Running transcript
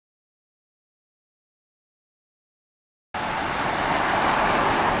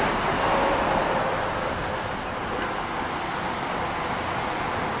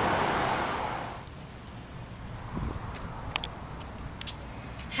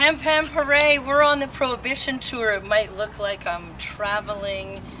Hemp Hemp Hooray! We're on the Prohibition Tour. It might look like I'm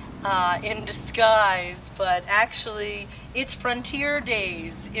traveling in disguise, but actually it's Frontier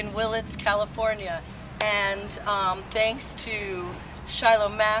Days in Willits, California. And thanks to Shiloh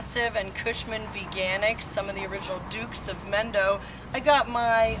Massive and Cushman Veganics, some of the original Dukes of Mendo, I got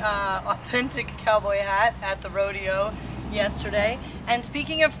my authentic cowboy hat at the rodeo yesterday. And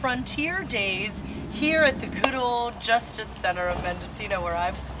speaking of Frontier Days, here at the good old Justice Center of Mendocino, where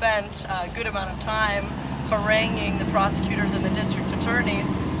I've spent a good amount of time haranguing the prosecutors and the district attorneys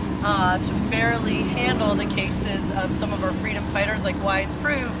to fairly handle the cases of some of our freedom fighters like Wise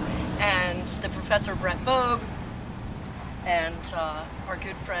Proof and the Professor Brett Bogue, and our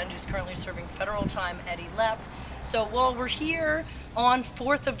good friend who's currently serving federal time, Eddie Lepp. So while we're here on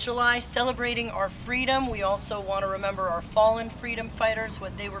 4th of July celebrating our freedom, we also want to remember our fallen freedom fighters,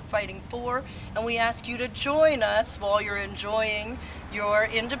 what they were fighting for, and we ask you to join us while you're enjoying your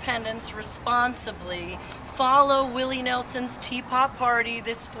independence responsibly. Follow Willie Nelson's Teapot Party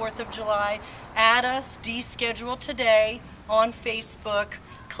this 4th of July. Add us, Deschedule Today, on Facebook.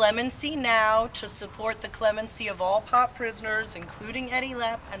 Clemency Now, to support the clemency of all POP prisoners, including Eddie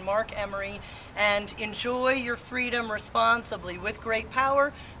Lepp and Mark Emery, and enjoy your freedom responsibly. With great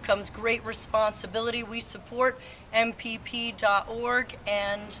power comes great responsibility. We support MPP.org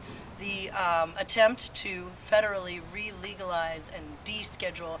and the attempt to federally re-legalize and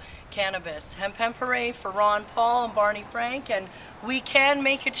deschedule cannabis. Hemp Hemp Hooray for Ron Paul and Barney Frank, and we can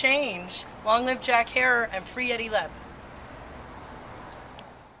make a change. Long live Jack Herer and free Eddie Lepp.